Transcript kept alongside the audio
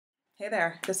Hey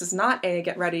there, this is not a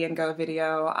get ready and go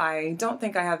video. I don't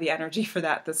think I have the energy for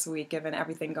that this week given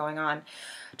everything going on.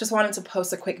 Just wanted to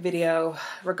post a quick video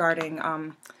regarding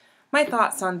my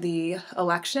thoughts on the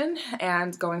election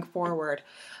and going forward.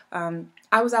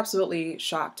 I was absolutely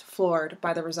shocked, floored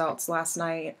by the results last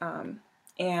night,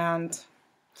 and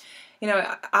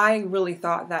I really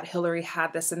thought that Hillary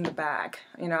had this in the bag.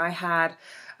 I had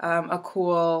a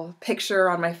cool picture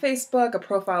on my Facebook, a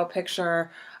profile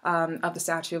picture of the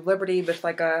Statue of Liberty with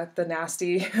like the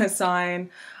nasty sign.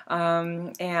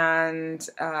 I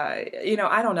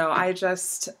don't know.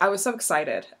 I was so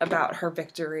excited about her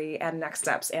victory and next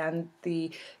steps and the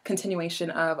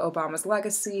continuation of Obama's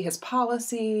legacy, his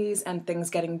policies, and things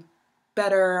getting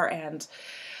better. And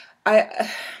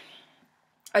I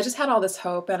just had all this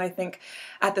hope, and I think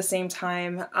at the same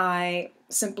time I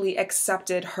simply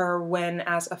accepted her win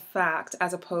as a fact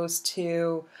as opposed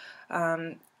to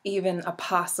even a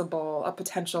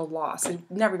potential loss. It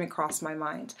never even crossed my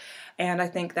mind. And I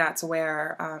think that's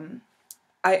where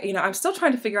I'm still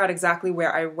trying to figure out exactly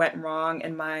where I went wrong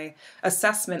in my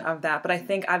assessment of that, but I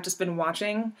think I've just been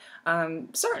watching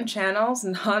certain channels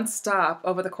nonstop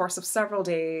over the course of several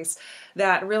days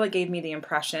that really gave me the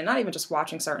impression, not even just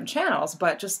watching certain channels,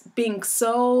 but just being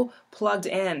so plugged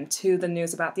in to the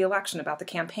news about the election, about the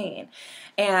campaign,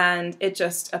 and it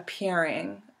just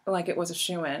appearing like it was a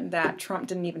shoo-in, that Trump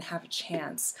didn't even have a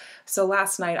chance. So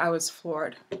last night I was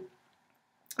floored.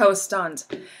 I was stunned.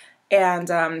 And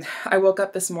I woke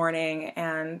up this morning,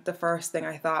 and the first thing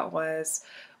I thought was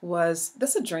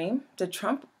this a dream? Did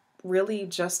Trump really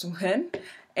just win?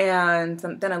 And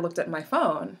then I looked at my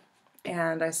phone,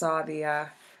 and I saw the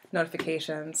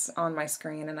notifications on my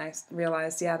screen, and I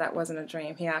realized, yeah, that wasn't a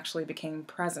dream. He actually became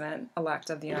president-elect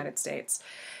of the United States.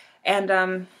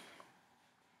 And,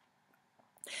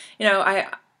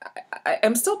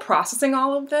 I'm still processing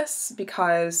all of this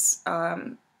because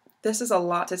this is a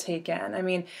lot to take in. I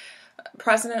mean,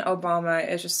 President Obama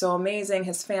is just so amazing.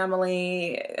 His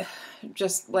family,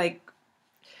 just the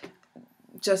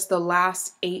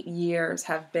last 8 years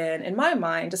have been, in my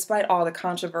mind, despite all the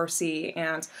controversy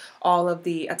and all of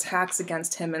the attacks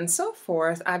against him and so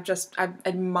forth, I've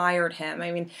admired him.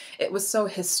 I mean, it was so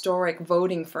historic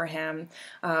voting for him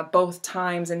both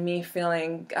times, and me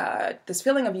feeling this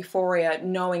feeling of euphoria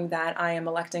knowing that I am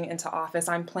electing into office.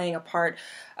 I'm playing a part.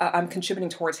 I'm contributing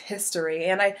towards history.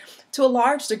 And to a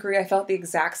large degree, I felt the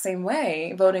exact same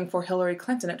way voting for Hillary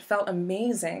Clinton. It felt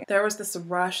amazing. There was this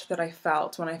rush that I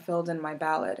felt when I filled in my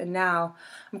ballot, and now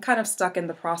I'm kind of stuck in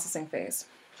the processing phase.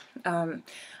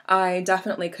 I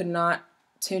definitely could not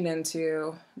tune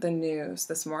into the news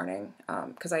this morning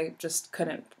because I just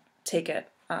couldn't take it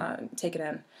in.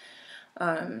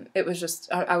 It was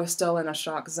just, I was still in a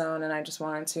shock zone, and I just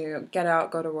wanted to get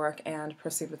out, go to work, and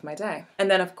proceed with my day. And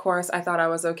then, of course, I thought I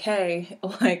was okay,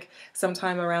 like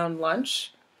sometime around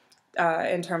lunch,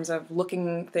 in terms of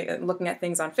looking at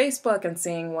things on Facebook and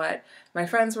seeing what my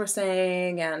friends were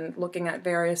saying and looking at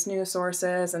various news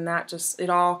sources, and it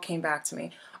all came back to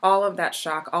me. All of that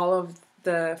shock, all of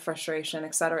the frustration,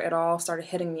 etc., it all started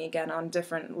hitting me again on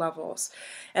different levels.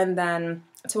 And then,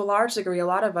 to a large degree, a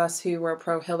lot of us who were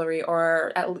pro-Hillary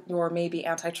or maybe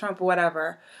anti-Trump,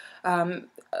 whatever,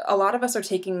 a lot of us are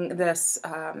taking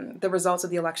the results of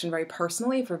the election very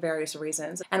personally for various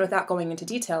reasons. And without going into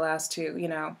detail as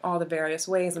to, all the various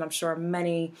ways, and I'm sure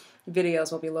many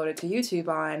videos will be loaded to YouTube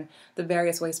on the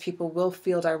various ways people will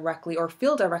feel directly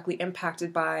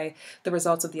impacted by the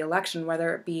results of the election,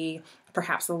 whether it be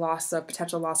perhaps the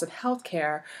potential loss of health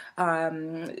care,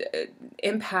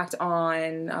 impact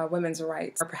on women's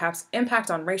rights, or perhaps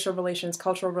impact on racial relations,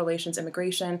 cultural relations,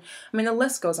 immigration. I mean, the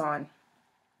list goes on.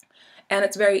 And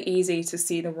it's very easy to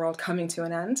see the world coming to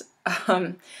an end.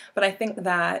 But I think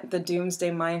that the doomsday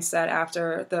mindset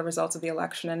after the results of the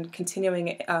election and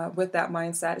continuing with that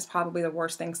mindset is probably the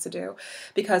worst things to do.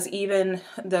 Because even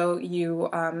though you,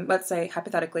 let's say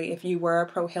hypothetically, if you were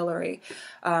pro-Hillary,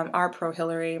 are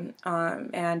pro-Hillary,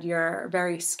 and you're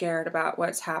very scared about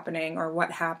what's happening or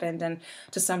what happened, and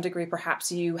to some degree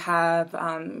perhaps you have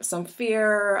some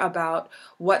fear about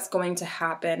what's going to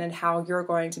happen and how you're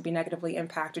going to be negatively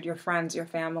impacted, your friends, your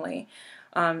family,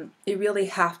 you really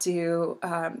have to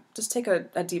just take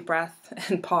a deep breath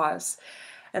and pause.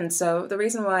 And so the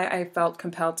reason why I felt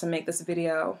compelled to make this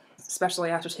video,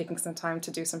 especially after taking some time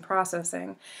to do some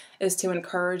processing, is to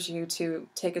encourage you to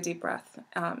take a deep breath,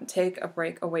 take a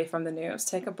break away from the news,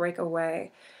 take a break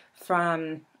away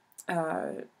from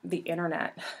the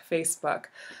internet, Facebook,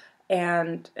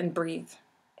 and breathe.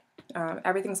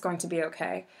 Everything's going to be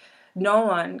okay. No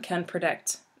one can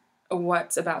predict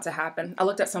what's about to happen. I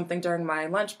looked at something during my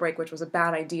lunch break, which was a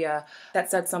bad idea,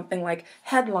 that said something like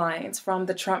headlines from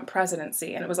the Trump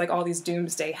presidency. And it was like all these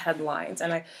doomsday headlines.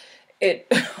 And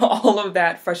all of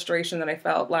that frustration that I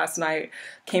felt last night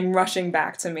came rushing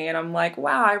back to me. And I'm like,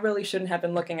 wow, I really shouldn't have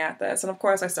been looking at this. And of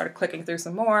course, I started clicking through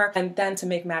some more. And then to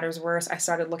make matters worse, I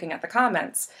started looking at the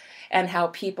comments and how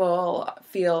people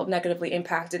feel negatively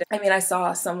impacted. I mean, I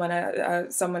saw someone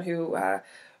who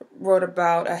wrote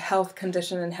about a health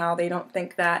condition and how they don't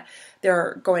think that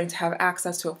they're going to have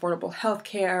access to affordable health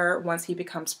care once he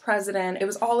becomes president. It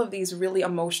was all of these really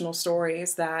emotional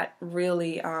stories that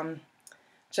really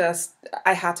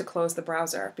I had to close the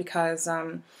browser because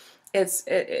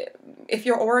if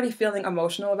you're already feeling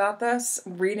emotional about this,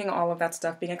 reading all of that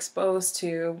stuff, being exposed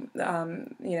to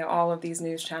all of these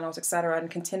news channels, etc., and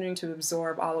continuing to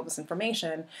absorb all of this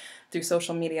information through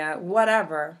social media,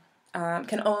 whatever,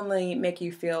 can only make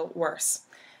you feel worse.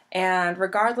 And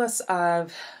regardless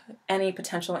of any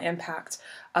potential impact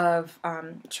of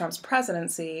Trump's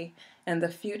presidency in the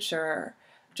future,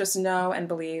 just know and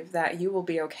believe that you will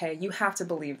be okay. You have to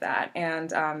believe that.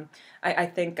 And I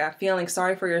think feeling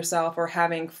sorry for yourself or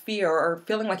having fear or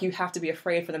feeling like you have to be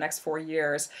afraid for the next 4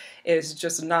 years is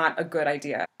just not a good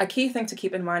idea. A key thing to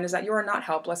keep in mind is that you are not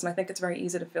helpless, and I think it's very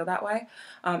easy to feel that way.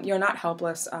 You're not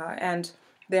helpless, and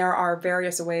there are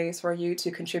various ways for you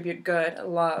to contribute good,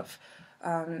 love,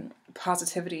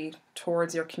 positivity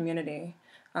towards your community,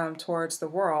 towards the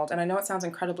world. And I know it sounds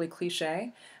incredibly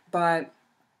cliche, but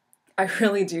I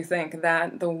really do think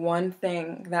that the one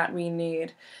thing that we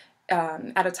need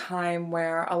at a time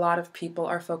where a lot of people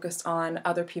are focused on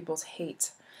other people's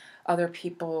hate, other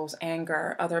people's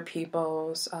anger, other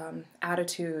people's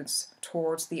attitudes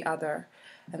towards the other,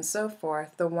 and so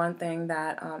forth, the one thing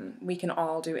that we can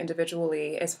all do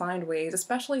individually is find ways,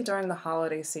 especially during the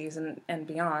holiday season and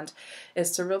beyond,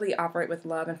 is to really operate with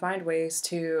love and find ways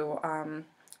to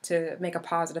make a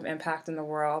positive impact in the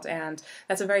world. And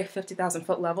that's a very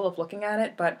 50,000-foot level of looking at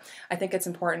it, but I think it's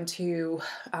important to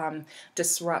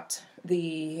disrupt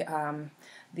the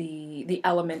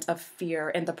element of fear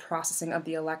in the processing of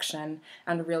the election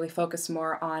and really focus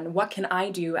more on what can I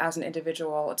do as an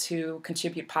individual to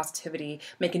contribute positivity,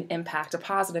 make an impact, a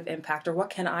positive impact, or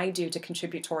what can I do to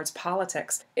contribute towards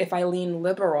politics? If I lean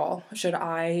liberal, should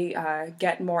I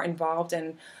get more involved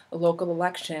in local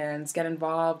elections, get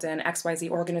involved in XYZ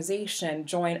organization,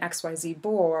 join XYZ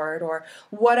board, or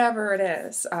whatever it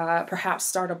is? Perhaps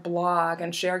start a blog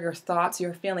and share your thoughts,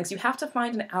 your feelings. You have to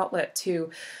find an outlet to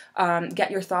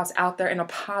get your thoughts out there in a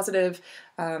positive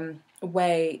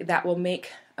way that will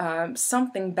make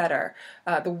something better,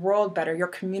 the world better, your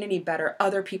community better,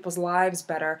 other people's lives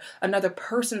better, another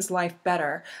person's life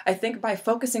better. I think by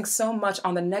focusing so much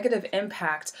on the negative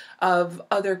impact of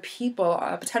other people,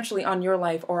 potentially on your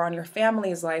life or on your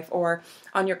family's life or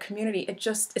on your community,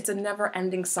 it's a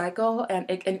never-ending cycle, and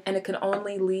it can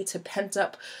only lead to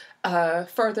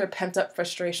further pent-up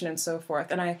frustration and so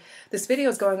forth. And this video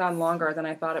is going on longer than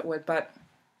I thought it would, but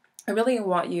I really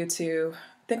want you to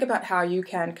think about how you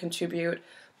can contribute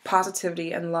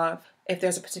positivity and love. If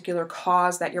there's a particular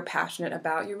cause that you're passionate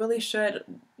about, you really should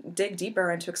dig deeper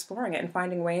into exploring it and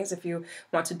finding ways. If you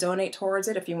want to donate towards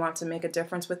it, if you want to make a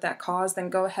difference with that cause, then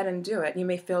go ahead and do it. You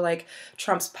may feel like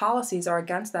Trump's policies are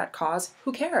against that cause.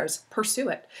 Who cares? Pursue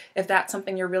it if that's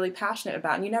something you're really passionate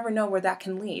about, and you never know where that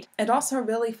can lead. And also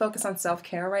really focus on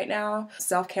self-care right now.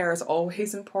 Self-care is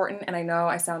always important, and I know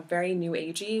I sound very new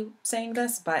agey saying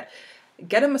this, but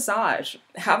get a massage,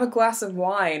 have a glass of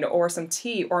wine or some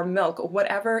tea or milk,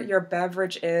 whatever your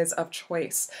beverage is of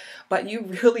choice. But you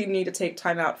really need to take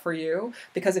time out for you,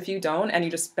 because if you don't and you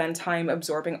just spend time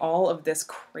absorbing all of this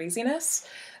craziness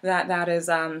that is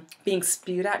being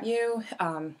spewed at you,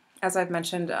 as I've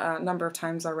mentioned a number of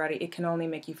times already, it can only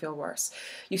make you feel worse.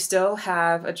 You still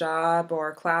have a job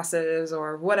or classes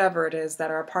or whatever it is that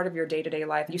are a part of your day-to-day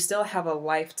life. You still have a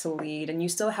life to lead, and you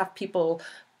still have people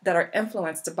that are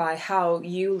influenced by how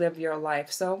you live your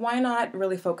life. So why not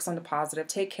really focus on the positive?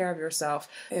 Take care of yourself.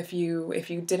 If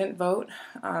you didn't vote,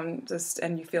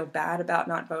 and you feel bad about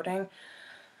not voting,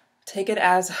 take it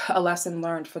as a lesson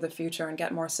learned for the future and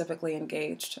get more civically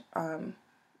engaged. And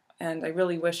I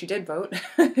really wish you did vote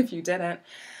if you didn't.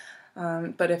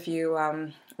 But if you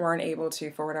weren't able to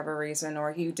for whatever reason,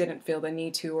 or you didn't feel the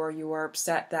need to, or you were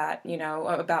upset that,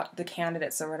 about the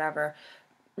candidates or whatever,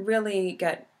 really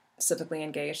get civically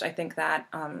engaged. I think that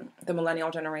the millennial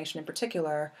generation in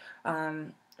particular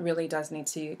really does need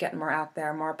to get more out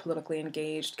there, more politically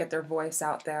engaged, get their voice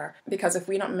out there. Because if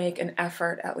we don't make an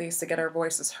effort at least to get our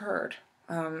voices heard,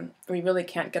 we really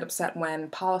can't get upset when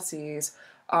policies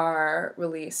are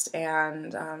released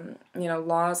and,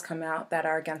 laws come out that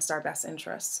are against our best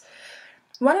interests.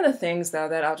 One of the things, though,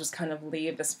 that I'll just kind of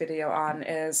leave this video on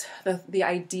is the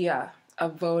idea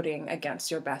of voting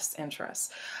against your best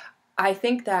interests. I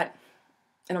think that,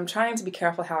 and I'm trying to be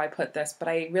careful how I put this, but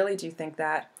I really do think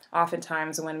that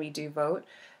oftentimes when we do vote,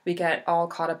 we get all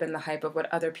caught up in the hype of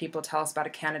what other people tell us about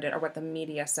a candidate or what the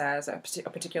media says, a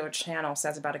particular channel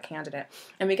says about a candidate.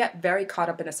 And we get very caught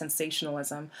up in a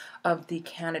sensationalism of the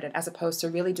candidate as opposed to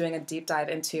really doing a deep dive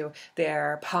into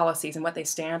their policies and what they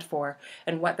stand for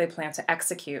and what they plan to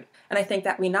execute. And I think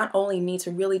that we not only need to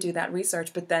really do that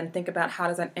research, but then think about how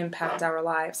does that impact our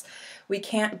lives. We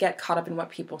can't get caught up in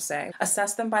what people say.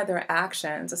 Assess them by their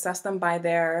actions, assess them by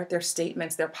their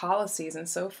statements, their policies, and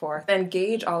so forth. And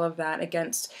gauge all of that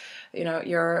against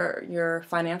your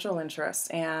financial interests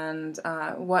and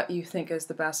what you think is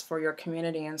the best for your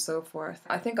community and so forth.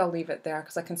 I think I'll leave it there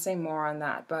because I can say more on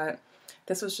that, but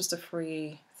this was just a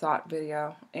free thought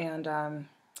video, and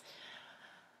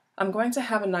I'm going to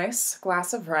have a nice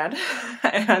glass of red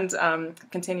and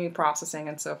continue processing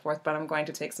and so forth, but I'm going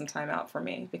to take some time out for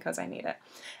me because I need it.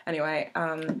 Anyway,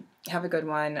 have a good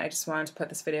one. I just wanted to put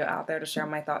this video out there to share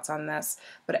my thoughts on this,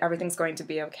 but everything's going to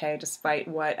be okay despite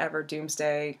whatever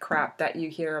doomsday crap that you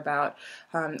hear about.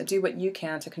 Do what you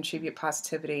can to contribute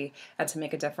positivity and to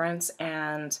make a difference,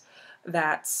 and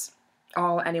that's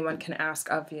all anyone can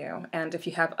ask of you. And if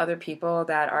you have other people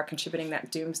that are contributing that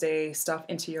doomsday stuff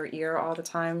into your ear all the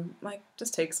time, like,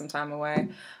 just take some time away,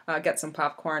 get some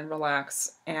popcorn,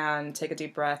 relax, and take a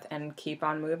deep breath and keep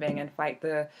on moving and fight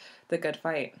the good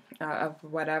fight of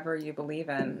whatever you believe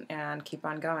in and keep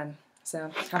on going.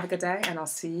 So have a good day, and I'll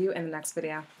see you in the next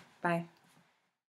video. Bye.